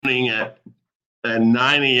morning at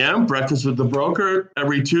 9 a.m., Breakfast with the Broker,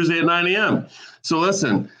 every Tuesday at 9 a.m. So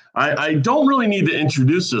listen, I don't really need to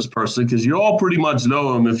introduce this person because you all pretty much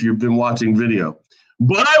know him if you've been watching video.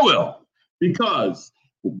 But I will, because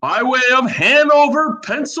by way of Hanover,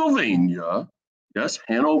 Pennsylvania, yes,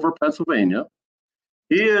 Hanover, Pennsylvania,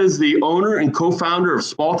 he is the owner and co-founder of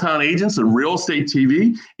Small Town Agents and Real Estate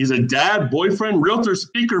TV. He's a dad, boyfriend, realtor,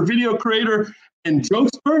 speaker, video creator, and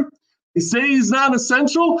jokester. They say he's not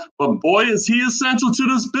essential, but boy, is he essential to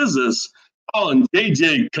this business. Colin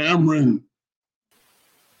JJ Cameron.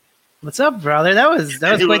 What's up, brother? That was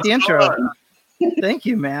quite the intro. Thank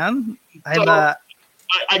you, man. I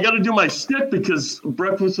got to do my stick because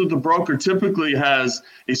Breakfast with the Broker typically has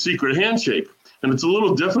a secret handshake, and it's a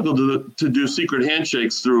little difficult to do secret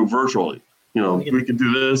handshakes through virtually. You know, we can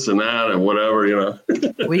do this and that and whatever, you know.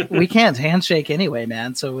 we can't handshake anyway,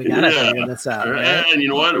 man. So we gotta figure this out. Right? And you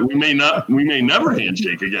know what? We may never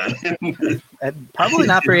handshake again. Probably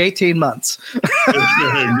not for 18 months.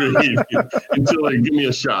 Until they give me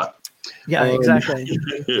a shot. Yeah, exactly.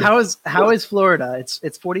 How is Florida?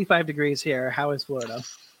 It's 45 degrees here. How is Florida?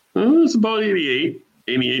 It's about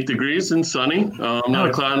 88 degrees and sunny. Not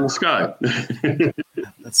a cloud in the sky.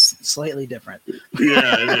 That's slightly different.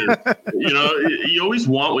 Yeah, it is. You know, you always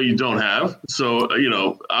want what you don't have. So, you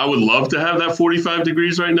know, I would love to have that 45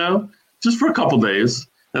 degrees right now, just for a couple days,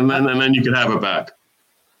 and then you can have it back.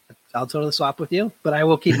 I'll totally swap with you, but I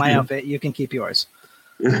will keep my outfit. You can keep yours.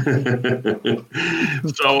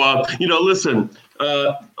 So, you know, listen,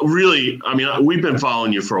 really, I mean, we've been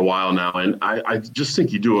following you for a while now, and I just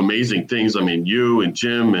think you do amazing things. I mean, you and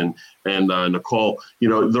Jim and Nicole, you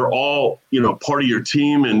know, they're all, you know, part of your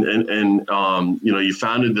team, and you know, you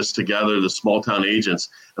founded this together, the Small Town Agents,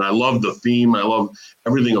 and I love the theme. I love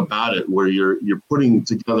everything about it, where you're putting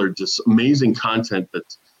together just amazing content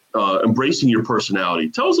that's embracing your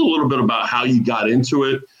personality. Tell us a little bit about how you got into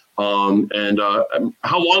it. And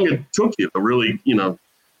how long it took you to really, you know,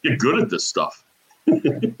 get good at this stuff.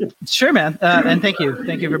 Sure, man. And thank you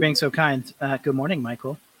for being so kind. Good morning,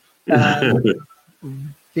 Michael.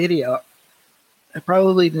 Video. I've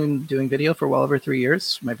probably been doing video for well over 3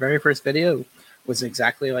 years. My very first video was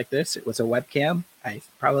exactly like this. It was a webcam. I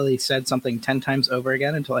probably said something 10 times over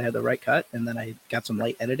again until I had the right cut. And then I got some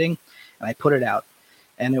light editing and I put it out.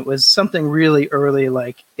 And it was something really early,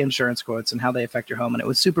 like insurance quotes and how they affect your home. And it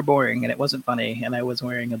was super boring and it wasn't funny. And I was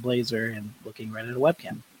wearing a blazer and looking right at a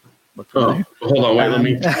webcam. Hold on, wait, let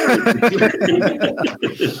me.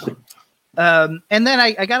 And then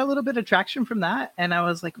I got a little bit of traction from that. And I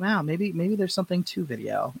was like, wow, maybe there's something to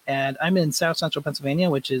video. And I'm in South Central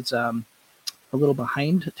Pennsylvania, which is a little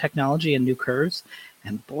behind technology and new curves.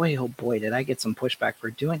 And boy, oh boy, did I get some pushback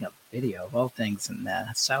for doing a video of all things in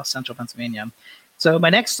South Central Pennsylvania. So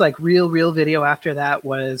my next like real video after that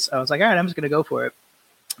was, I was like, all right, I'm just going to go for it.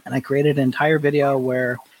 And I created an entire video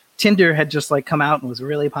where Tinder had just like come out and was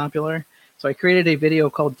really popular. So I created a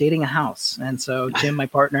video called Dating a House. And so Jim, my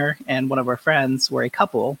partner, and one of our friends were a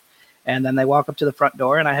couple. And then they walk up to the front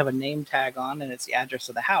door and I have a name tag on and it's the address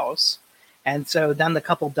of the house. And so then the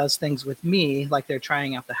couple does things with me like they're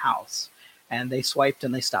trying out the house. And they swiped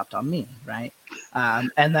and they stopped on me, right?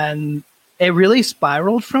 And then it really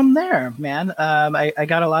spiraled from there, man. I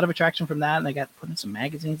got a lot of attraction from that, and I got put in some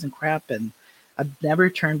magazines and crap, and I've never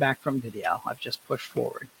turned back from video. I've just pushed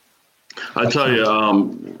forward. I tell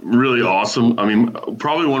you, really awesome. I mean,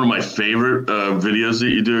 probably one of my favorite videos that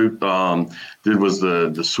you did was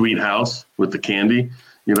the Sweet House with the candy.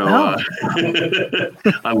 You know,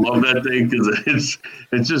 I love that thing because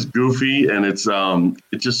it's just goofy and it's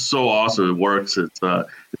just so awesome. It works. It's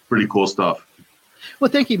pretty cool stuff.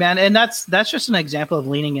 Well, thank you, man. And that's just an example of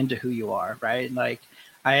leaning into who you are, right? Like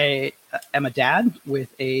I am a dad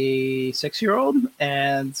with a 6-year-old,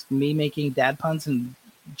 and me making dad puns and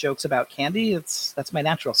jokes about candy, that's my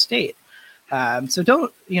natural state. So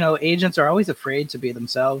don't, you know, agents are always afraid to be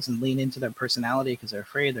themselves and lean into their personality because they're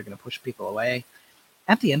afraid they're going to push people away.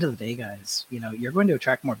 At the end of the day, guys, you know, you're going to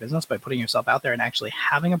attract more business by putting yourself out there and actually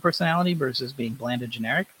having a personality versus being bland and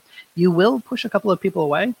generic. You will push a couple of people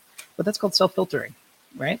away, but that's called self-filtering.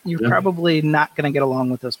 Right? You're probably not going to get along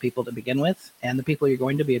with those people to begin with. And the people you're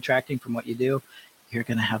going to be attracting from what you do, you're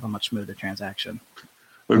going to have a much smoother transaction.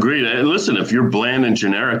 Agreed. And listen, if you're bland and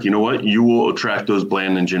generic, you know what? You will attract those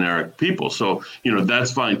bland and generic people. So, you know,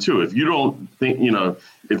 that's fine too. If you don't think, you know,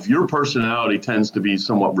 if your personality tends to be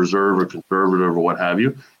somewhat reserved or conservative or what have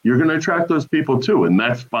you, you're going to attract those people too. And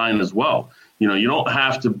that's fine as well. You know, you don't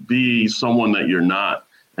have to be someone that you're not.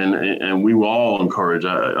 And we will all encourage,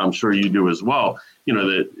 I'm sure you do as well, you know,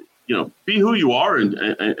 that, you know, be who you are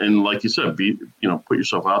and like you said, be, you know, put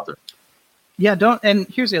yourself out there. Yeah, don't. And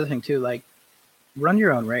here's the other thing too, like run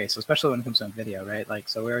your own race, especially when it comes to video, right? Like,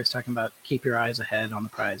 so we're always talking about keep your eyes ahead on the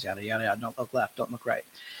prize, yada, yada, yada. Don't look left, don't look right.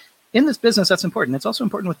 In this business, that's important. It's also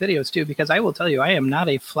important with videos too, because I will tell you, I am not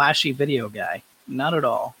a flashy video guy, not at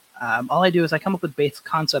all. All I do is I come up with base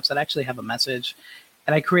concepts that actually have a message,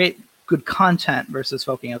 and I create good content versus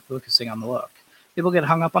focusing on the look. People get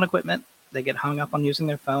hung up on equipment. They get hung up on using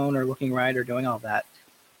their phone or looking right or doing all that.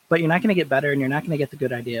 But you're not going to get better and you're not going to get the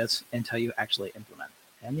good ideas until you actually implement.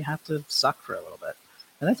 And you have to suck for a little bit.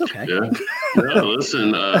 And that's okay. Yeah,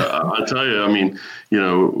 listen, I'll tell you, I mean,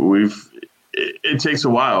 it takes a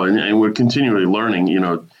while and we're continually learning.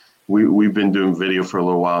 We've been doing video for a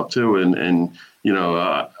little while too. And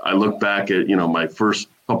I look back at, my first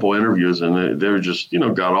couple interviews and they were just,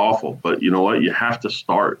 god awful. But you know what? You have to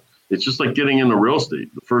start. It's just like getting into real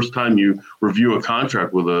estate. The first time you review a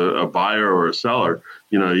contract with a buyer or a seller,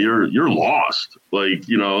 you're lost. Like,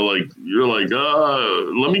 you're like,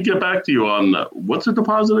 let me get back to you on what's the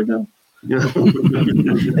deposit again?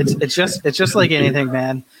 It's just like anything,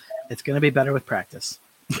 man. It's going to be better with practice.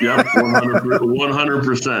 Yeah,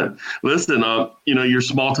 100%. Listen, your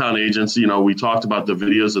small town agents, we talked about the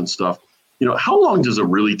videos and stuff. How long does it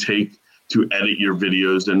really take to edit your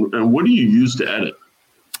videos and what do you use to edit?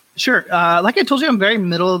 Sure. Like I told you, I'm very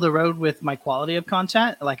middle of the road with my quality of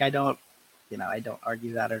content. Like I don't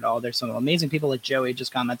argue that at all. There's some amazing people like Joey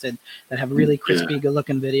just commented that have really crispy, good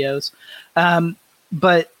looking videos.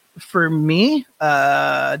 But for me,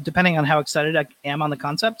 depending on how excited I am on the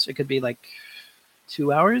concepts, it could be like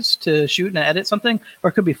 2 hours to shoot and edit something, or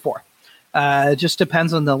it could be 4. It just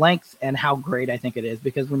depends on the length and how great I think it is,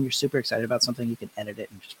 because when you're super excited about something, you can edit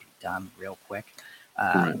it and just be done real quick.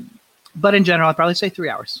 Right. But in general, I'd probably say 3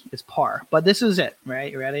 hours is par. But this is it,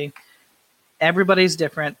 right? You ready? Everybody's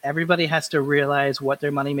different. Everybody has to realize what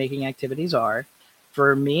their money-making activities are.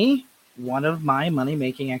 For me, one of my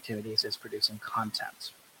money-making activities is producing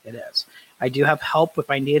content. It is. I do have help if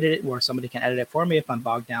I need it, or somebody can edit it for me if I'm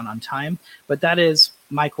bogged down on time. But that is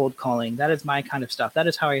my cold calling. That is my kind of stuff. That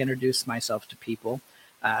is how I introduce myself to people.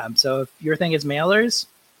 So if your thing is mailers,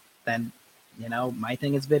 then my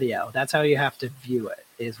thing is video. That's how you have to view it,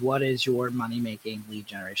 is what is your money-making lead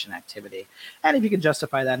generation activity. And if you can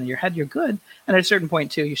justify that in your head, you're good. And at a certain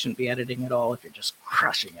point, too, you shouldn't be editing at all if you're just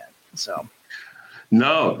crushing it. So.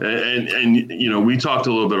 No. And we talked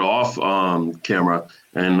a little bit off camera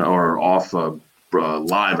or off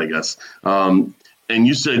live, I guess. And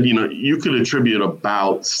you said, you could attribute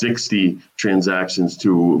about 60 transactions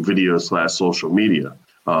to video/social media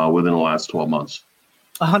within the last 12 months.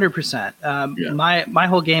 100%. My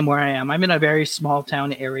whole game where I am, I'm in a very small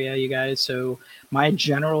town area, you guys. So my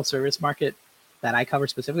general service market that I cover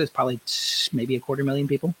specifically is probably maybe 250,000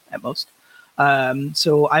 people at most.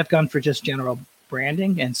 So I've gone for just general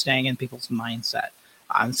branding and staying in people's mindset.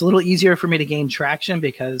 It's a little easier for me to gain traction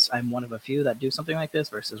because I'm one of a few that do something like this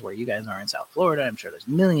versus where you guys are in South Florida. I'm sure there's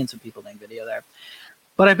millions of people doing video there.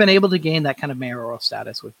 But I've been able to gain that kind of mayoral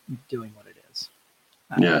status with doing what it is.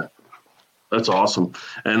 Yeah. That's awesome.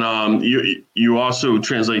 And you also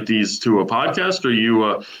translate these to a podcast, or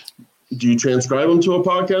do you transcribe them to a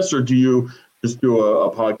podcast, or do you just do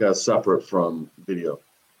a podcast separate from video?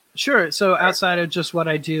 Sure. So outside of just what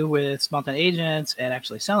I do with small town agents and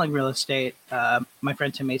actually selling real estate, my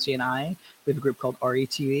friend Tim Macy and I, we have a group called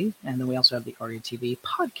RETV, and then we also have the RETV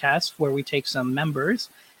podcast where we take some members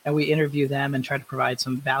and we interview them and try to provide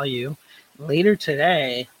some value. Later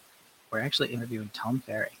today, we're actually interviewing Tom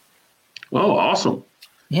Ferry. Oh, awesome.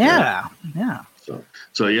 Yeah.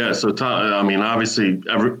 So Tom, I mean, obviously,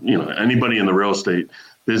 anybody in the real estate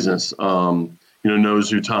business, knows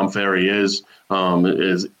who Tom Ferry is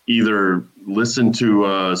either listened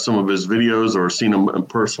to some of his videos or seen him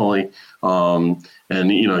personally. And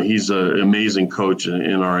he's an amazing coach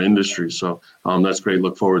in our industry. So that's great.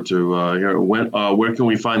 Look forward to hearing. Where can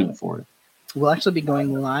we find that for you? We'll actually be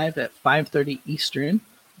going live at 5:30 Eastern.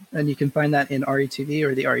 And you can find that in RETV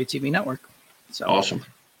or the RETV network. So awesome.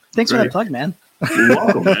 Thanks for that plug, man. You're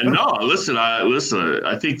welcome, man. No, listen,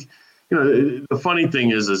 I think, the funny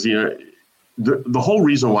thing is the whole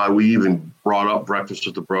reason why we even brought up Breakfast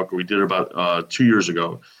with the Broker, we did it about 2 years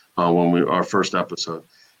ago when our first episode.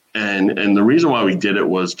 And the reason why we did it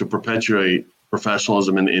was to perpetuate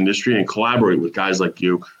professionalism in the industry and collaborate with guys like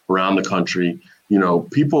you around the country,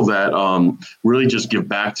 people that really just give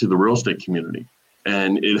back to the real estate community.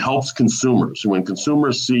 And it helps consumers. When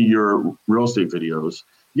consumers see your real estate videos,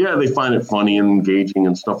 they find it funny and engaging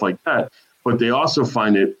and stuff like that. But they also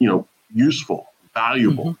find it, useful,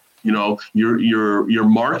 valuable. Mm-hmm. You're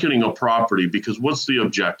marketing a property because what's the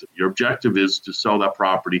objective? Your objective is to sell that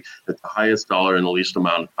property at the highest dollar in the least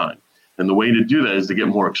amount of time. And the way to do that is to get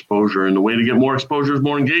more exposure. And the way to get more exposure is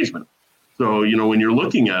more engagement. So, you know, when you're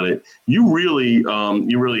looking at it, you really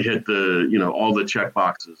hit the, you know, all the check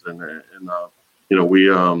boxes. And you know,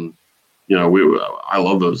 I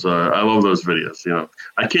love those videos. You know,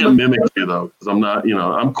 I can't mimic you though, because I'm not, you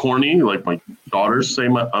know, I'm corny. Like my daughters say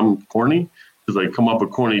I'm corny because I come up with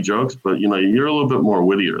corny jokes, but you know, you're a little bit more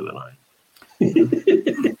wittier than I am.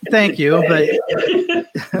 Thank you, but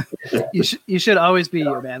you should always be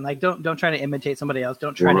you, man. Like don't try to imitate somebody else.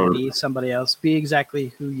 Don't try to be somebody else. Be exactly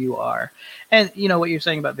who you are. And you know what you're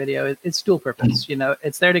saying about video, it's dual purpose. You know,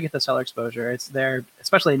 it's there to get the seller exposure. It's there,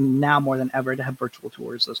 especially now more than ever, to have virtual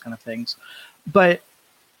tours, those kind of things. But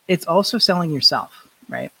it's also selling yourself,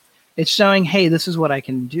 right? It's showing, hey, this is what I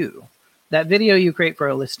can do. That video you create for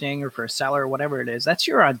a listing or for a seller or whatever it is, that's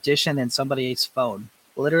your audition in somebody's phone.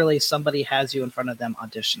 Literally, somebody has you in front of them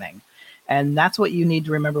auditioning. And that's what you need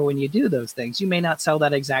to remember when you do those things. You may not sell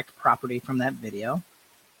that exact property from that video,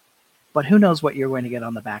 but who knows what you're going to get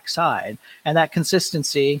on the backside. And that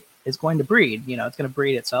consistency is going to breed. You know, it's going to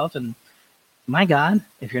breed itself. And my God,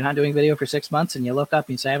 if you're not doing video for 6 months and you look up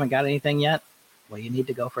and you say, I haven't got anything yet, well, you need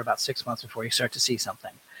to go for about 6 months before you start to see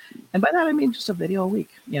something. And by that, I mean just a video a week,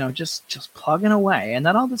 you know, just plugging away. And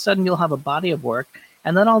then all of a sudden you'll have a body of work.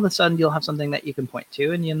 And then all of a sudden you'll have something that you can point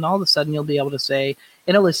to. And then all of a sudden you'll be able to say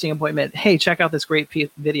in a listing appointment, hey, check out this great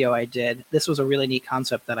video I did. This was a really neat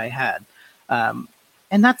concept that I had.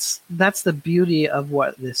 And that's the beauty of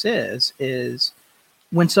what this is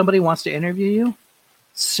when somebody wants to interview you,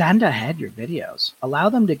 send ahead your videos. Allow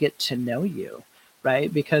them to get to know you,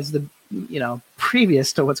 right? Because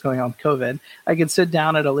previous to what's going on with COVID, I could sit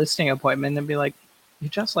down at a listing appointment and be like, you're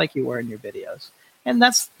just like you were in your videos. And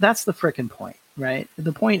that's the frickin' point, right?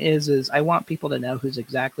 The point is I want people to know who's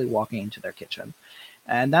exactly walking into their kitchen.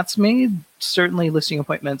 And that's made certainly listing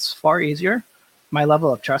appointments far easier. My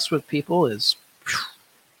level of trust with people is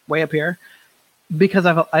way up here because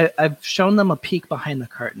I've shown them a peek behind the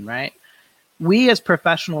curtain, right? We as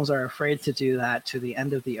professionals are afraid to do that to the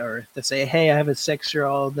end of the earth, to say, hey, I have a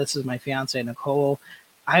 6-year-old. This is my fiance, Nicole.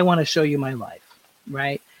 I want to show you my life,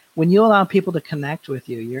 right? When you allow people to connect with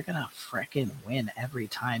you, you're going to frickin' win every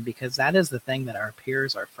time, because that is the thing that our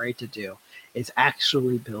peers are afraid to do, is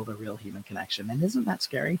actually build a real human connection. And isn't that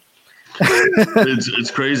scary?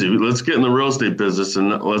 It's crazy. Let's get in the real estate business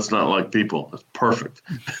and let's not like people. That's perfect.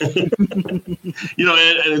 You know,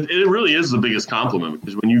 and it really is the biggest compliment,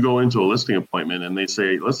 because when you go into a listing appointment and they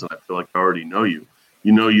say, listen, I feel like I already know you,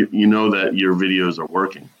 you know that your videos are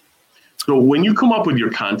working. So when you come up with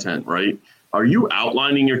your content, right, are you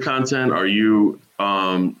outlining your content? Are you,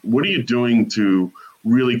 what are you doing to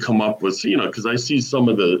really come up with, you know, because I see some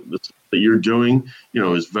of the stuff that you're doing, you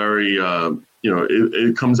know, is very,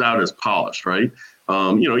 it comes out as polished, right?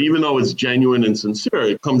 You know, even though it's genuine and sincere,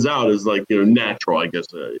 it comes out as like, you know, natural, I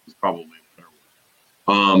guess is probably a better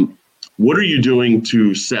word. What are you doing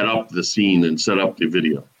to set up the scene and set up the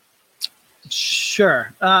video?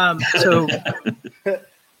 Sure. So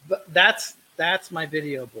that's my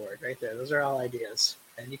video board right there. Those are all ideas.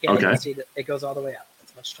 And you can't even see that it goes all the way up.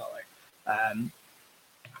 It's much taller.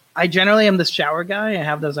 I generally am the shower guy. I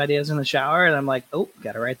have those ideas in the shower and I'm like, oh,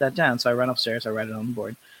 got to write that down. So I run upstairs, I write it on the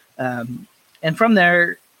board. And from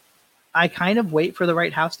there, I kind of wait for the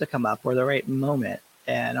right house to come up or the right moment.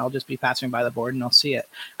 And I'll just be passing by the board and I'll see it.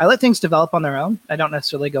 I let things develop on their own. I don't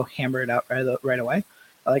necessarily go hammer it out right away.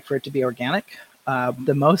 I like for it to be organic.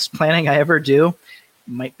 The most planning I ever do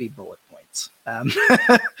might be bullet points.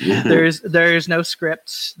 There's no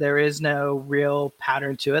script. There is no real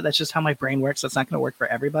pattern to it. That's just how my brain works. That's not going to work for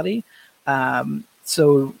everybody.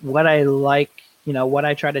 So what I like, you know, what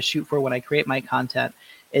I try to shoot for when I create my content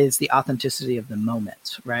is the authenticity of the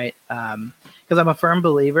moment, right? Because I'm a firm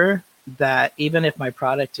believer that even if my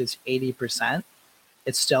product is 80%,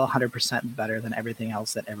 it's still 100% better than everything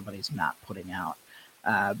else that everybody's not putting out.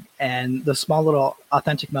 And the small little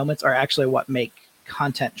authentic moments are actually what make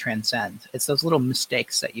content transcend. It's those little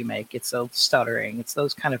mistakes that you make. It's those stuttering. It's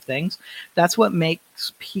those kind of things. That's what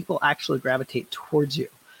makes people actually gravitate towards you.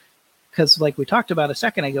 Because like we talked about a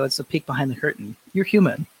second ago, it's the peek behind the curtain. You're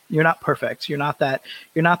human. You're not perfect. You're not that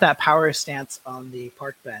power stance on the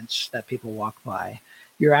park bench that people walk by.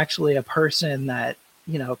 You're actually a person that,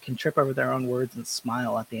 you know, can trip over their own words and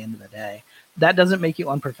smile at the end of the day. That doesn't make you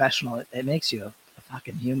unprofessional. It makes you a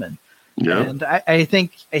fucking human. Yeah. And I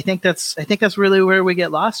think that's really where we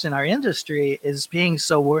get lost in our industry, is being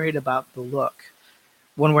so worried about the look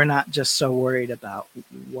when we're not just so worried about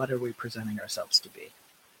what are we presenting ourselves to be.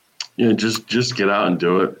 Just get out and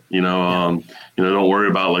do it. Don't worry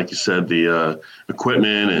about, like you said, the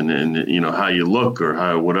equipment and how you look or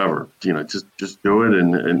how whatever. Just do it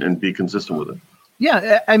and be consistent with it.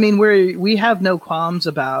 Yeah, I mean, we have no qualms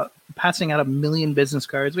about passing out 1 million business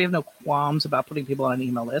cards. We have no qualms about putting people on an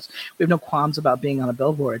email list. We have no qualms about being on a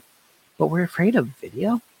billboard, but we're afraid of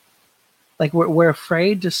video. Like we're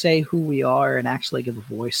afraid to say who we are and actually give a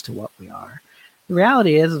voice to what we are. The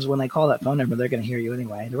reality is when they call that phone number, they're going to hear you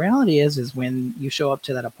anyway. The reality is when you show up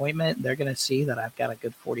to that appointment, they're going to see that I've got a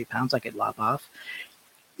good 40 pounds I could lop off.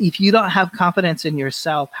 If you don't have confidence in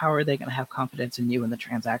yourself, how are they going to have confidence in you in the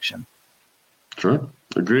transaction? Sure.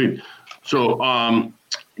 Agreed. So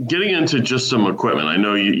getting into just some equipment, I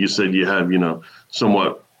know you said you have,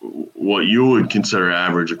 somewhat what you would consider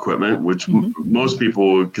average equipment, which most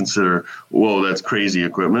people would consider, whoa, that's crazy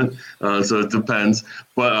equipment. So it depends.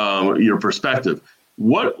 But your perspective,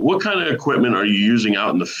 what kind of equipment are you using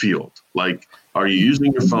out in the field? Like, are you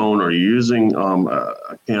using your phone? Are you using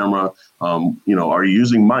a camera? Are you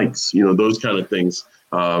using mics? Those kind of things.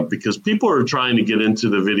 Because people are trying to get into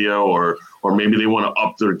the video or maybe they want to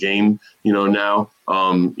up their game, now.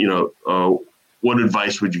 What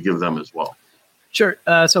advice would you give them as well? Sure.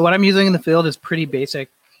 So what I'm using in the field is pretty basic.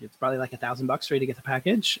 It's probably like $1,000 for you to get the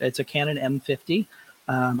package. It's a Canon M50.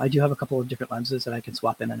 I do have a couple of different lenses that I can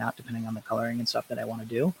swap in and out depending on the coloring and stuff that I want to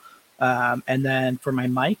do. And then for my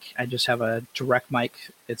mic, I just have a direct mic.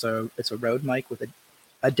 It's a Rode mic with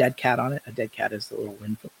a dead cat on it. A dead cat is the little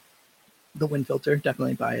wind filter.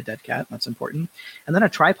 Definitely buy a dead cat. That's important. And then a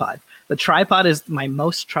tripod. The tripod is my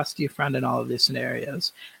most trusty friend in all of these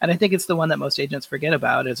scenarios. And I think it's the one that most agents forget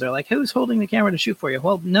about is they're like, who's holding the camera to shoot for you?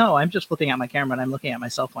 Well, no, I'm just looking at my camera and I'm looking at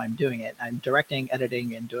myself while I'm doing it. I'm directing,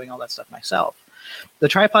 editing, and doing all that stuff myself. The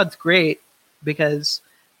tripod's great because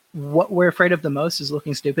what we're afraid of the most is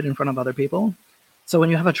looking stupid in front of other people. So when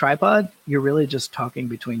you have a tripod, you're really just talking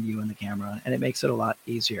between you and the camera, and it makes it a lot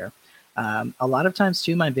easier. A lot of times,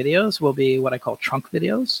 too, my videos will be what I call trunk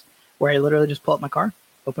videos, where I literally just pull up my car,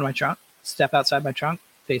 open my trunk, step outside my trunk,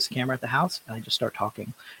 face the camera at the house, and I just start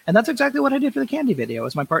talking. And that's exactly what I did for the candy video.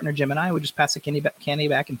 As my partner Jim and I would just pass the candy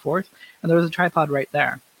back and forth, and there was a tripod right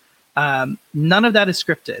there. None of that is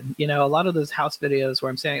scripted. A lot of those house videos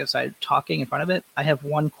where I'm standing outside talking in front of it, I have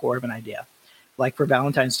one core of an idea. Like for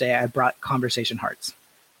Valentine's Day, I brought conversation hearts.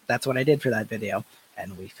 That's what I did for that video,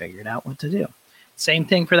 and we figured out what to do. Same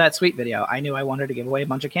thing for that sweet video. I knew I wanted to give away a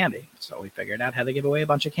bunch of candy, so we figured out how to give away a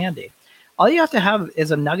bunch of candy. All you have to have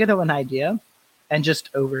is a nugget of an idea and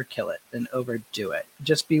just overkill it and overdo it.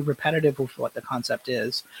 Just be repetitive with what the concept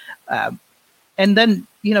is. And then,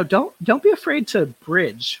 don't be afraid to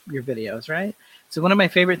bridge your videos, right? So one of my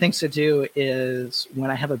favorite things to do is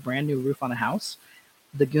when I have a brand new roof on a house.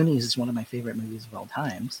 The Goonies is one of my favorite movies of all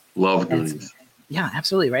times. Love Goonies. Yeah,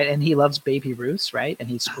 absolutely, right? And he loves Baby Ruth, right? And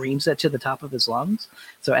he screams it to the top of his lungs.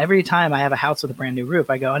 So every time I have a house with a brand new roof,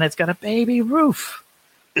 I go, and it's got a baby roof,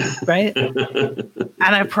 right? And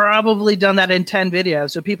I've probably done that in 10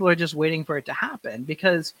 videos. So people are just waiting for it to happen.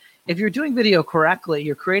 Because if you're doing video correctly,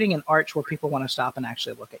 you're creating an arch where people want to stop and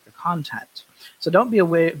actually look at your content. So don't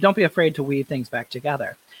be afraid to weave things back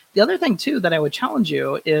together. The other thing, too, that I would challenge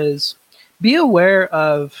you is be aware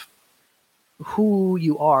of who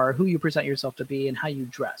you are, who you present yourself to be, and how you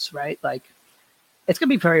dress, right? Like, it's going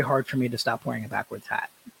to be very hard for me to stop wearing a backwards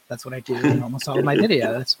hat. That's what I do in almost all of my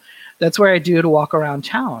videos. That's where I do to walk around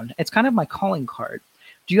town. It's kind of my calling card.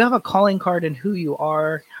 Do you have a calling card in who you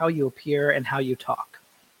are, how you appear, and how you talk?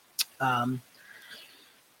 I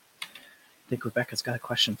think Rebecca's got a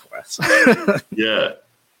question for us. Yeah.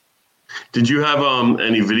 Did you have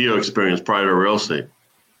any video experience prior to real estate?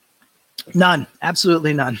 None,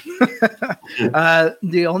 absolutely none.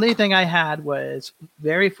 The only thing I had was,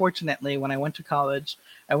 very fortunately, when I went to college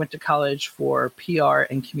for PR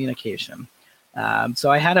and communication.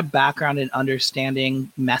 So I had a background in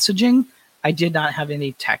understanding messaging. I did not have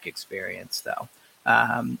any tech experience, though.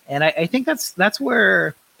 And I think that's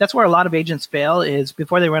where a lot of agents fail, is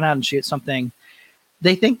before they run out and shoot something,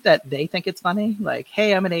 they think it's funny. Like,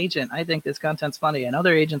 hey, I'm an agent. I think this content's funny. And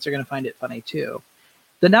other agents are going to find it funny, too.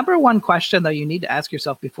 The number one question, though, you need to ask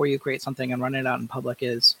yourself before you create something and run it out in public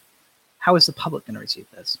is, how is the public going to receive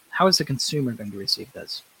this? How is the consumer going to receive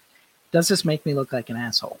this? Does this make me look like an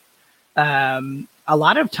asshole? A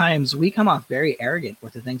lot of times we come off very arrogant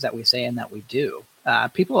with the things that we say and that we do.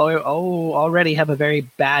 People already have a very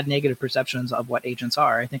bad negative perceptions of what agents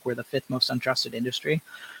are. I think we're the 5th most untrusted industry.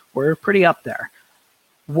 We're pretty up there.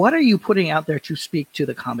 What are you putting out there to speak to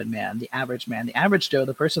the common man, the average Joe,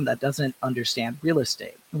 the person that doesn't understand real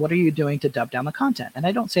estate? What are you doing to dumb down the content? And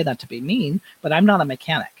I don't say that to be mean, but I'm not a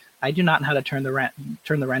mechanic. I do not know how to turn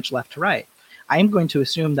the wrench left to right. I am going to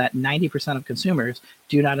assume that 90% of consumers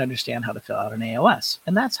do not understand how to fill out an AOS,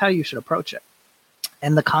 and that's how you should approach it.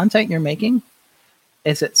 And the content you're making,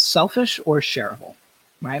 is it selfish or shareable,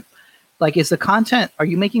 right? Like, is the content, are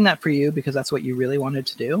you making that for you because that's what you really wanted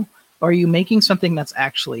to do? Or are you making something that's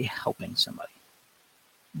actually helping somebody?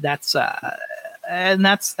 I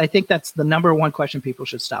think that's the number one question people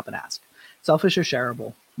should stop and ask. Selfish or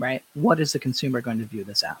shareable, right? What is the consumer going to view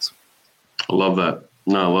this as? I love that.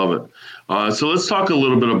 No, I love it. So let's talk a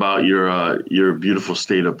little bit about your beautiful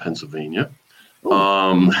state of Pennsylvania.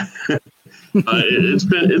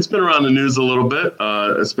 It's been around the news a little bit,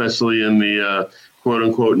 especially in the quote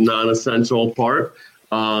unquote non-essential part.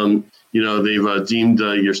 They've deemed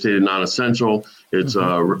your state non-essential. It's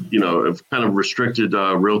kind of restricted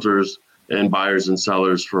realtors and buyers and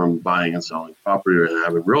sellers from buying and selling property or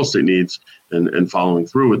having real estate needs and following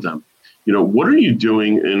through with them. What are you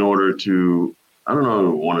doing in order to, I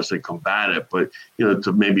don't want to say combat it, but,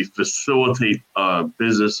 to maybe facilitate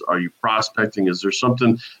business? Are you prospecting? Is there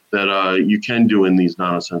something that you can do in these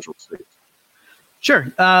non-essential states?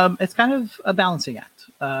 Sure. It's kind of a balancing act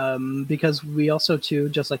because we also, too,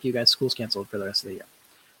 just like you guys, school's canceled for the rest of the year.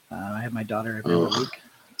 I have my daughter every other week.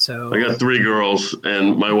 So I got 3 girls,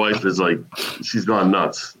 and my wife is like, she's gone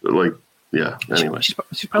nuts. Like, yeah. Anyway, she's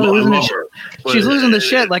probably losing the shit. She's losing the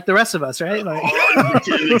shit like the rest of us, right? Like,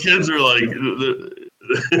 the kids are like,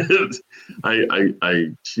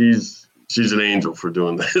 she's an angel for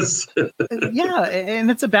doing this. Yeah, and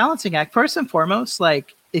it's a balancing act. First and foremost,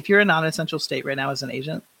 like, if you're a non-essential state right now as an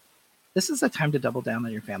agent, this is the time to double down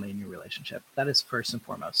on your family and your relationship. That is first and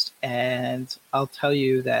foremost. And I'll tell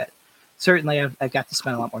you that certainly I've got to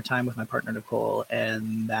spend a lot more time with my partner, Nicole,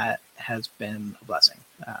 and that has been a blessing.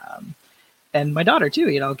 And my daughter,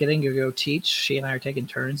 too, getting to go teach. She and I are taking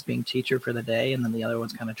turns being teacher for the day, and then the other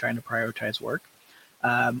one's kind of trying to prioritize work.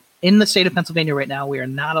 In the state of Pennsylvania right now, we are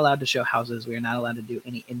not allowed to show houses. We are not allowed to do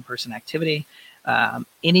any in-person activity.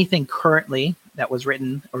 Anything currently that was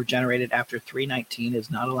written or generated after 3/19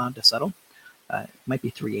 is not allowed to settle. It might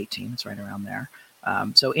be 3/18. It's right around there.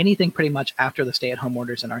 So anything pretty much after the stay-at-home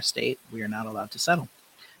orders in our state, we are not allowed to settle.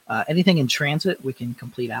 Anything in transit, we can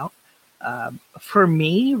complete out. For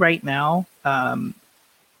me right now,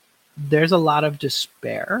 there's a lot of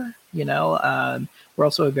despair. We're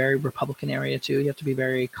also a very Republican area too. You have to be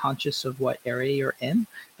very conscious of what area you're in.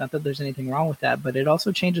 Not that there's anything wrong with that, but it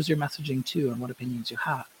also changes your messaging too and what opinions you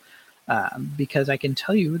have. Because I can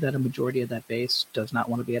tell you that a majority of that base does not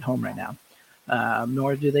want to be at home right now,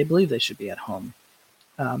 nor do they believe they should be at home.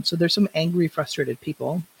 So there's some angry, frustrated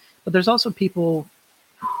people, but there's also people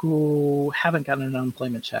who haven't gotten an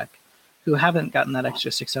unemployment check, who haven't gotten that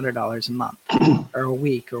extra $600 a month or a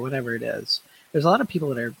week or whatever it is. There's a lot of people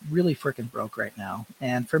that are really freaking broke right now.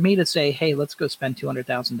 And for me to say, hey, let's go spend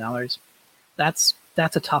 $200,000, that's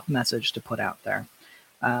a tough message to put out there.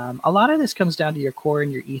 A lot of this comes down to your core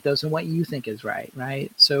and your ethos and what you think is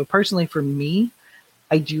right? So personally, for me,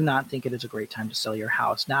 I do not think it is a great time to sell your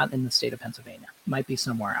house, not in the state of Pennsylvania. It might be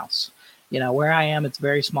somewhere else. Where I am, it's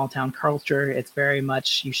very small town culture. It's very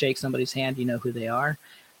much you shake somebody's hand, you know who they are.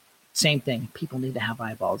 Same thing. People need to have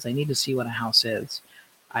eyeballs. They need to see what a house is.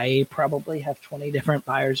 I probably have 20 different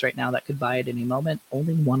buyers right now that could buy at any moment.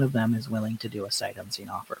 Only one of them is willing to do a sight unseen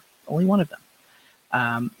offer. Only one of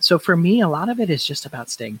them. So for me, a lot of it is just about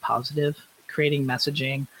staying positive, creating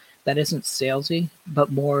messaging that isn't salesy,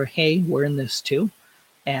 but more, hey, we're in this too.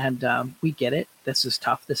 And we get it. This is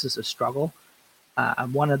tough. This is a struggle.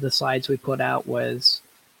 One of the slides we put out was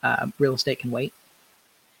real estate can wait.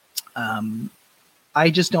 I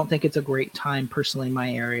just don't think it's a great time personally in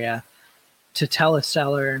my area to tell a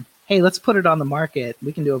seller, hey, let's put it on the market.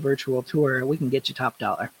 We can do a virtual tour. We can get you top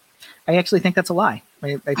dollar. I actually think that's a lie.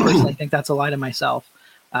 I personally think that's a lie to myself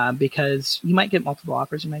because you might get multiple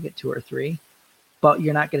offers. You might get 2 or 3, but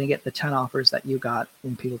you're not going to get the 10 offers that you got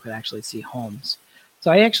when people could actually see homes.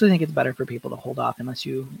 So I actually think it's better for people to hold off unless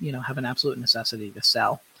you have an absolute necessity to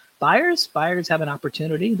sell. Buyers have an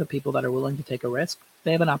opportunity. The people that are willing to take a risk,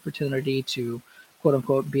 they have an opportunity to quote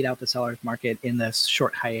unquote beat out the seller's market in this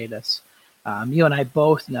short hiatus. You and I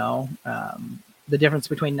both know the difference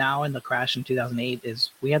between now and the crash in 2008 is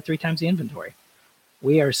we had 3 times the inventory.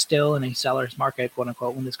 We are still in a seller's market, quote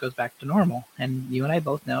unquote, when this goes back to normal. And you and I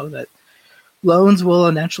both know that loans will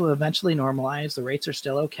eventually normalize. The rates are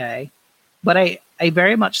still okay. But I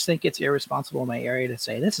very much think it's irresponsible in my area to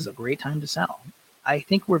say this is a great time to sell. I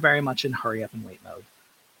think we're very much in hurry up and wait mode.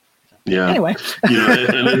 So, yeah. Anyway.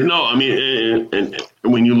 And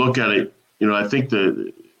when you look at it, I think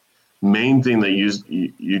the main thing that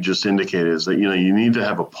you just indicated is that, you need to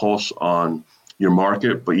have a pulse on your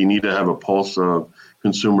market, but you need to have a pulse of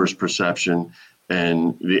consumers' perception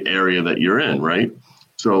and the area that you're in, right?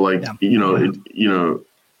 So like, I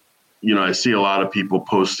see a lot of people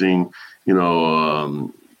posting, to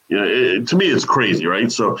me, it's crazy,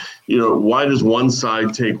 right? So, why does one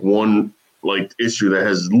side take one like issue that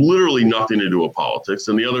has literally nothing to do with politics,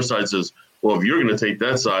 and the other side says, well, if you're going to take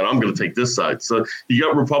that side, I'm going to take this side. So you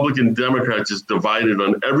got Republican, Democrats just divided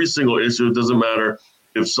on every single issue. It doesn't matter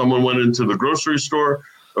if someone went into the grocery store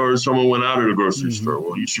or someone went out of the grocery store.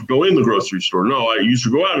 Well, you should go in the grocery store. No, you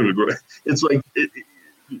should go out of the grocery. It's like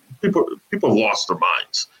people have lost their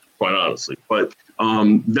minds, quite honestly. But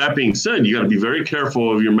that being said, you got to be very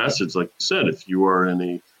careful of your message. Like you said, if you are in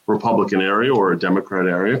a Republican area or a Democrat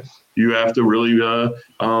area, you have to really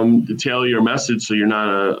tailor your message so you're not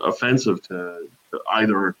offensive to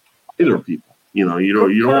either people. You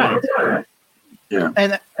don't want to. Yeah.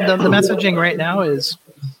 And the messaging right now is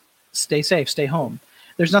stay safe, stay home.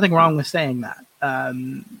 There's nothing wrong with saying that.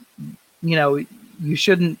 You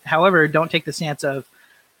shouldn't. However, don't take the stance of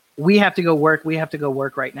we have to go work. We have to go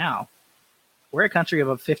work right now. We're a country of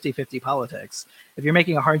a 50-50 politics. If you're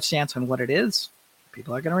making a hard stance on what it is,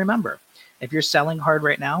 people are going to remember. If you're selling hard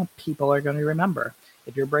right now, people are going to remember.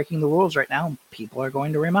 If you're breaking the rules right now, people are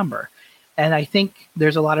going to remember. And I think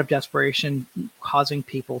there's a lot of desperation causing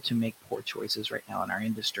people to make poor choices right now in our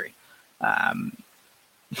industry.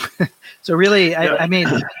 So really, I mean,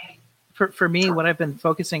 for me, what I've been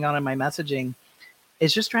focusing on in my messaging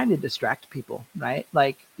is just trying to distract people, right?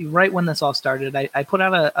 Like right when this all started, I put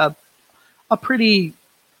out a pretty,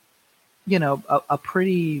 a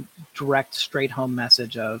pretty direct, straight home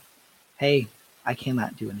message of, hey, I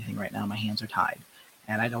cannot do anything right now. My hands are tied.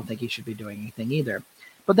 And I don't think you should be doing anything either.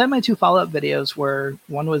 But then my 2 follow-up videos were,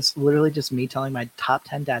 one was literally just me telling my top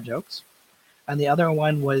 10 dad jokes. And the other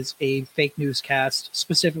one was a fake newscast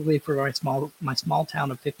specifically for my small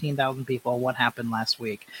town of 15,000 people. What happened last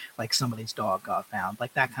week? Like somebody's dog got found,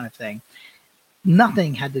 like that kind of thing.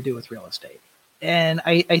 Nothing had to do with real estate. And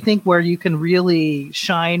I think where you can really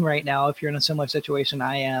shine right now, if you're in a similar situation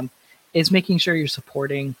I am, is making sure you're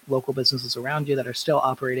supporting local businesses around you that are still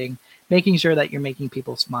operating, making sure that you're making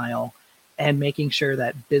people smile, and making sure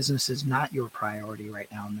that business is not your priority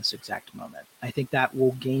right now in this exact moment. I think that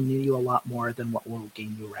will gain you a lot more than what will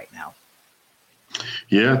gain you right now.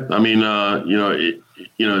 Yeah, I mean,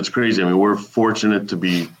 it's crazy. I mean, we're fortunate to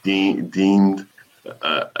be deemed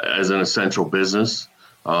as an essential business.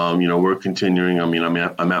 We're continuing. I mean, I'm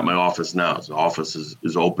at my office now. The office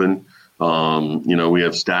is open. We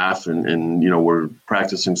have staff and we're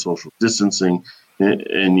practicing social distancing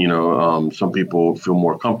and some people feel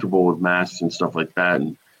more comfortable with masks and stuff like that.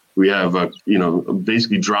 And we have,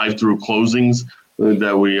 basically drive-through closings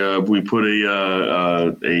that we put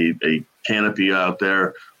a canopy out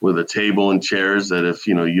there with a table and chairs that if,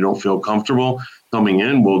 you don't feel comfortable coming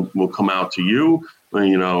in, we'll come out to you.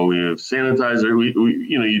 We have sanitizer,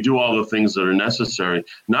 you do all the things that are necessary,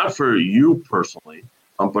 not for you personally,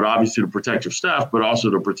 but obviously to protect your staff, but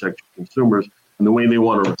also to protect your consumers and the way they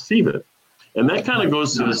want to receive it. And that kind of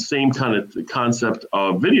goes to the same kind of concept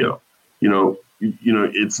of video.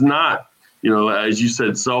 It's not, as you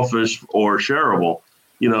said, selfish or shareable.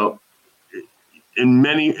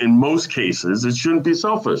 In most cases, it shouldn't be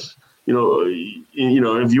selfish.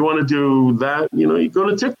 If you want to do that, you go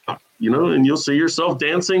to TikTok, and you'll see yourself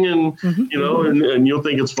dancing and, and you'll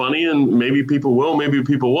think it's funny and maybe people will, maybe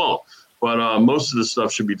people won't. But most of the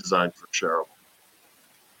stuff should be designed for shareable.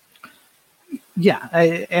 Yeah,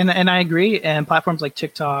 I agree. And platforms like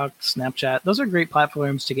TikTok, Snapchat, those are great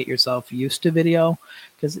platforms to get yourself used to video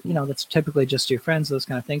because, that's typically just your friends, those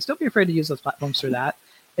kind of things. Don't be afraid to use those platforms for that.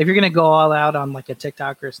 If you're going to go all out on like a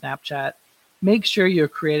TikTok or a Snapchat, make sure you're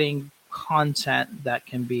creating content that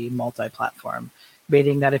can be multi-platform,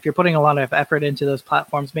 meaning that if you're putting a lot of effort into those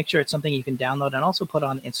platforms, make sure it's something you can download and also put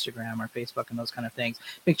on Instagram or Facebook and those kind of things.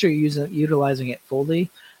 Make sure you're utilizing it fully.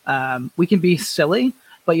 We can be silly,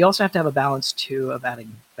 but you also have to have a balance too of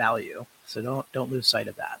adding value. So don't lose sight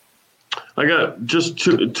of that. I got just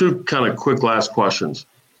two kind of quick last questions.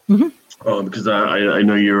 Mm-hmm. Because I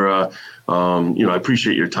know you're, I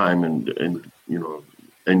appreciate your time and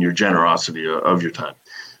your generosity of your time.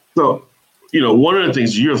 So, one of the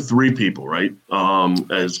things, you have 3 people, right?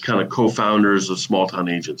 As kind of co-founders of Small Town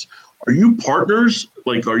Agents. Are you partners?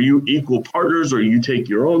 Like, are you equal partners, or you take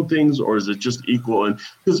your own things, or is it just equal? And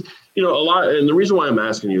because, a lot, and the reason why I'm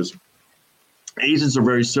asking you is agents are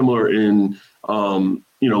very similar in,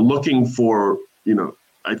 looking for,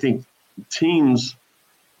 I think teams,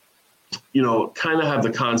 kind of have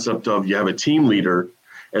the concept of you have a team leader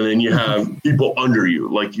and then you have people under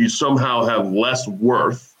you, like you somehow have less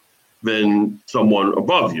worth than someone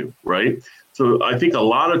above you, right? So I think a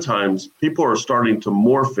lot of times people are starting to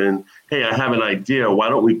morph in, hey, I have an idea. Why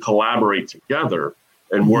don't we collaborate together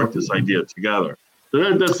and work this idea together?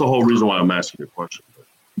 So that's the whole reason why I'm asking your question.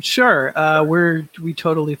 Sure. We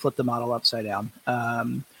totally flipped the model upside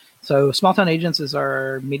down. So Small Town Agents is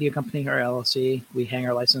our media company, our LLC. We hang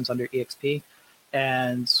our license under EXP.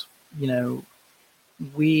 And, you know,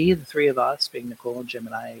 we, the three of us, being Nicole and Jim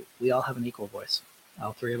and I, we all have an equal voice.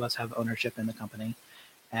 All three of us have ownership in the company,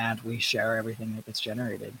 and we share everything that gets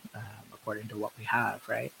generated according to what we have,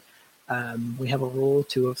 right? We have a rule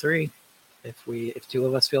 2 of 3. If two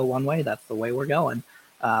of us feel one way, that's the way we're going.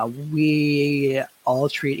 We all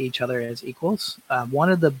treat each other as equals.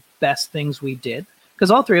 One of the best things we did, because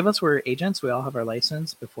all three of us were agents, we all have our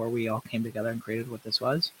license before we all came together and created what this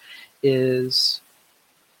was, is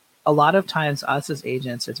a lot of times us as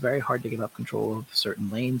agents, it's very hard to give up control of certain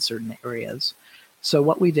lanes, certain areas. So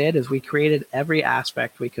what we did is we created every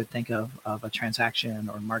aspect we could think of a transaction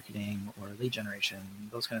or marketing or lead generation,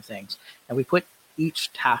 those kind of things. And we put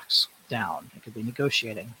each task down. It could be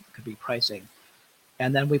negotiating, it could be pricing.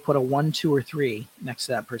 And then we put a 1, 2, or 3 next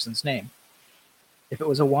to that person's name. If it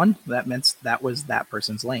was a 1, that meant that was that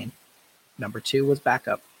person's lane. Number 2 was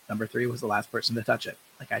backup. Number 3 was the last person to touch it.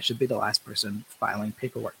 Like I should be the last person filing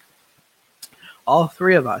paperwork. All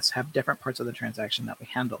three of us have different parts of the transaction that we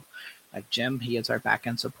handle. Like Jim, he is our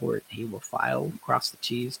back-end support. He will file, cross the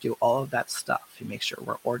T's, do all of that stuff. He makes sure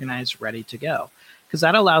we're organized, ready to go. Because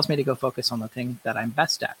that allows me to go focus on the thing that I'm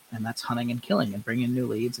best at, and that's hunting and killing and bringing new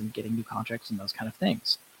leads and getting new contracts and those kind of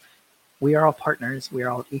things. We are all partners. We are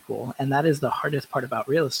all equal. And that is the hardest part about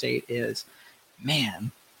real estate is,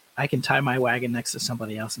 man, I can tie my wagon next to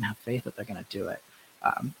somebody else and have faith that they're going to do it.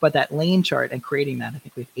 But that lane chart and creating that, I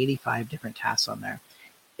think we have 85 different tasks on there.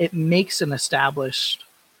 It makes an established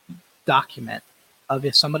document of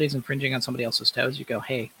if somebody's infringing on somebody else's toes, you go,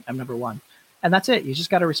 hey, I'm number 1. And that's it. You just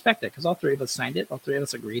got to respect it because all three of us signed it. All three of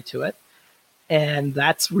us agreed to it. And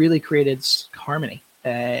that's really created harmony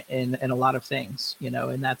in a lot of things, you know,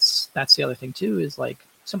 and that's the other thing too, is like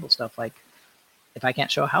simple stuff. Like if I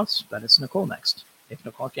can't show a house, then it's Nicole next. If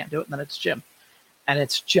Nicole can't do it, then it's Jim. And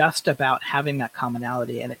it's just about having that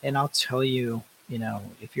commonality. And I'll tell you, you know,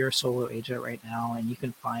 if you're a solo agent right now and you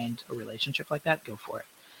can find a relationship like that, go for it.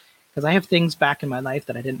 Because I have things back in my life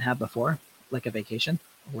that I didn't have before, like a vacation,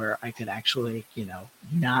 where I could actually, you know,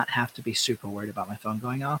 not have to be super worried about my phone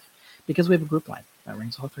going off because we have a group line that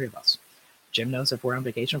rings all three of us. Jim knows if we're on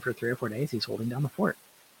vacation for 3 or 4 days, he's holding down the fort,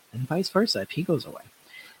 and vice versa if he goes away.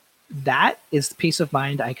 That is the peace of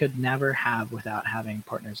mind I could never have without having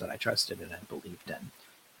partners that I trusted and I believed in.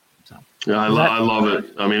 So yeah, I love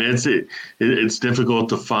it. I mean, it's difficult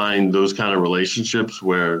to find those kind of relationships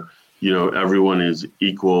where, you know, everyone is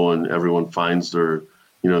equal and everyone finds their,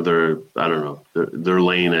 you know, their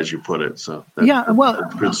lane, as you put it. So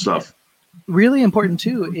that's good stuff. Really important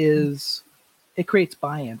too is it creates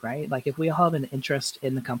buy-in, right? Like if we all have an interest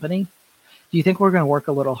in the company, do you think we're going to work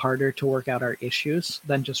a little harder to work out our issues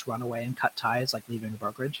than just run away and cut ties, like leaving a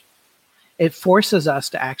brokerage? It forces us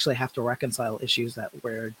to actually have to reconcile issues that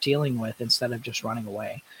we're dealing with instead of just running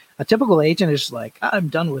away. A typical agent is like, I'm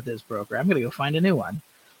done with this broker. I'm going to go find a new one.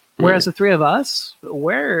 Whereas the three of us,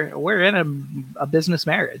 we're in a business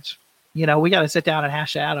marriage. You know, we got to sit down and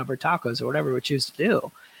hash it out over tacos or whatever we choose to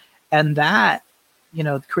do. And that, you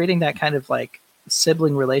know, creating that kind of like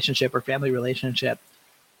sibling relationship or family relationship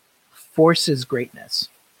forces greatness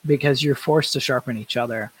because you're forced to sharpen each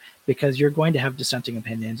other because you're going to have dissenting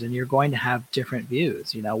opinions and you're going to have different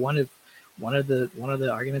views. You know, one of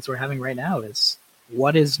the arguments we're having right now is,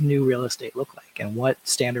 what does new real estate look like and what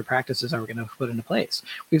standard practices are we going to put into place?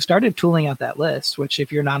 We've started tooling out that list, which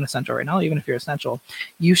if you're non-essential right now, even if you're essential,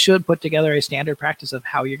 you should put together a standard practice of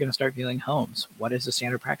how you're going to start viewing homes. What is the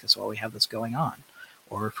standard practice while we have this going on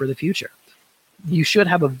or for the future? You should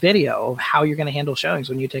have a video of how you're going to handle showings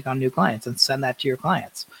when you take on new clients and send that to your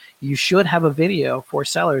clients. You should have a video for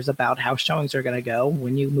sellers about how showings are going to go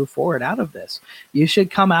when you move forward out of this. You should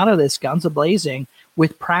come out of this guns a-blazing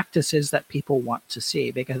with practices that people want to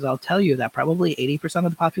see, because I'll tell you that probably 80%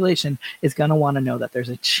 of the population is going to want to know that there's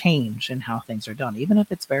a change in how things are done, even if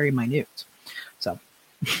it's very minute. So,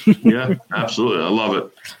 yeah, absolutely. I love it.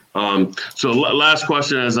 So last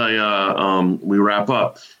question as we wrap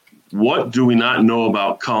up. What do we not know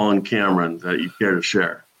about Colin Cameron that you care to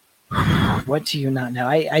share? What do you not know?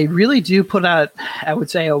 I really do put out, I would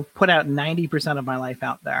say I'll put out 90% of my life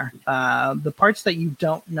out there. The parts that you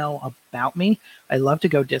don't know about me, I love to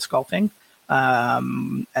go disc golfing.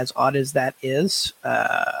 As odd as that is,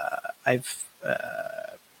 I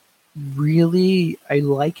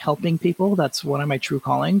like helping people. That's one of my true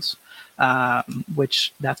callings.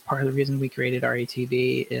 which that's part of the reason we created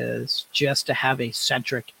RATV, is just to have a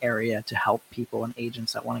centric area to help people and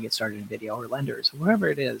agents that want to get started in video, or lenders, whoever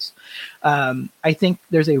it is. I think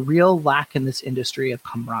there's a real lack in this industry of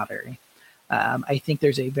camaraderie. I think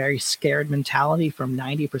there's a very scared mentality from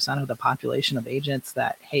 90% of the population of agents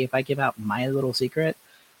that, hey, if I give out my little secret,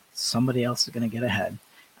 somebody else is going to get ahead.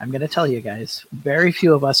 I'm going to tell you guys, very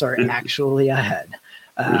few of us are actually ahead.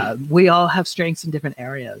 We all have strengths in different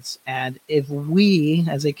areas. And if we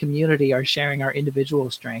as a community are sharing our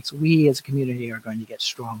individual strengths, we as a community are going to get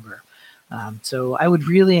stronger. So I would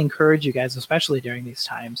really encourage you guys, especially during these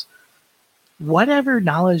times, whatever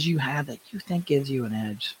knowledge you have that you think gives you an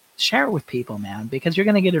edge, share it with people, man, because you're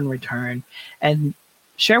going to get it in return. And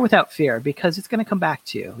share without fear, because it's going to come back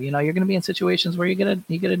to you. You know, you're going to be in situations where you're going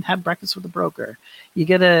to have breakfast with a broker. You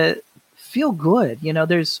get to feel good. You know,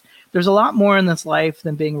 there's a lot more in this life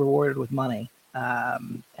than being rewarded with money.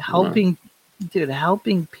 Helping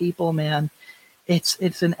people, man,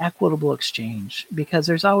 it's an equitable exchange, because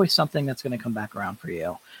there's always something that's going to come back around for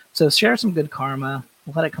you. So share some good karma,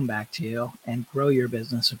 let it come back to you, and grow your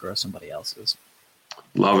business and grow somebody else's.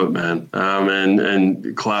 Love it, man.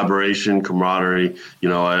 And collaboration, camaraderie. You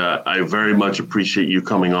know, I very much appreciate you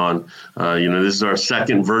coming on. You know, this is our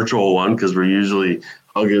second virtual one, because we're usually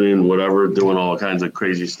hugging in whatever, doing all kinds of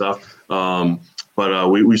crazy stuff. But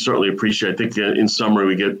we certainly appreciate. I think in summary,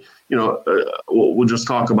 we get, you know, we'll just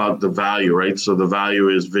talk about the value, right? So the value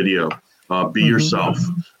is video. Be yourself.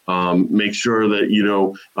 Make sure that, you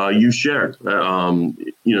know, you share.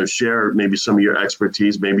 You know, share maybe some of your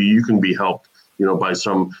expertise. Maybe you can be helped, you know, by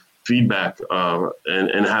some feedback,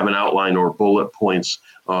 and have an outline or bullet points,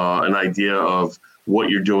 an idea of what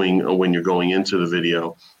you're doing when you're going into the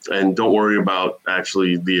video. And don't worry about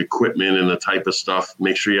actually the equipment and the type of stuff.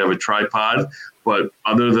 Make sure you have a tripod. But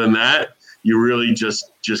other than that, you really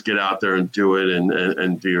just get out there and do it,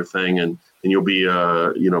 and do your thing, and you'll be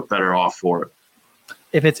you know, better off for it.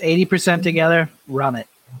 If it's 80% together, run it,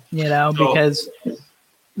 you know, because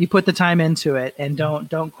you put the time into it, and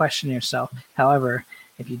don't question yourself. However,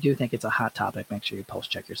 if you do think it's a hot topic, make sure you pulse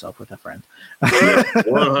check yourself with a friend.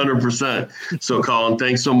 100%. So, Colin,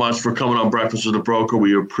 thanks so much for coming on Breakfast with the Broker.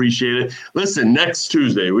 We appreciate it. Listen, next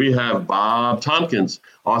Tuesday, we have Bob Tompkins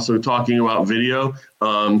also talking about video.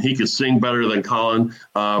 He could sing better than Colin,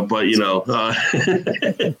 but, you know,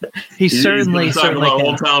 he's certainly about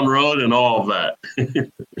Old Town Road and all of that.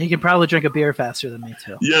 He can probably drink a beer faster than me,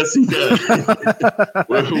 too. Yes, he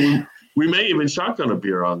can. We may even shotgun a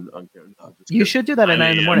beer on camera. No, you should do that at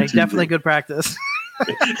 9 in the morning. Definitely good practice.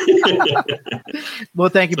 Well,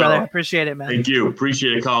 thank you, brother. I appreciate it, man. Thank you.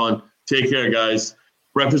 Appreciate it, Colin. Take care, guys.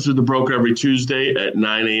 Breakfast with the Broker every Tuesday at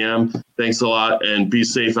 9 a.m. Thanks a lot, and be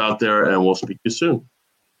safe out there, and we'll speak to you soon.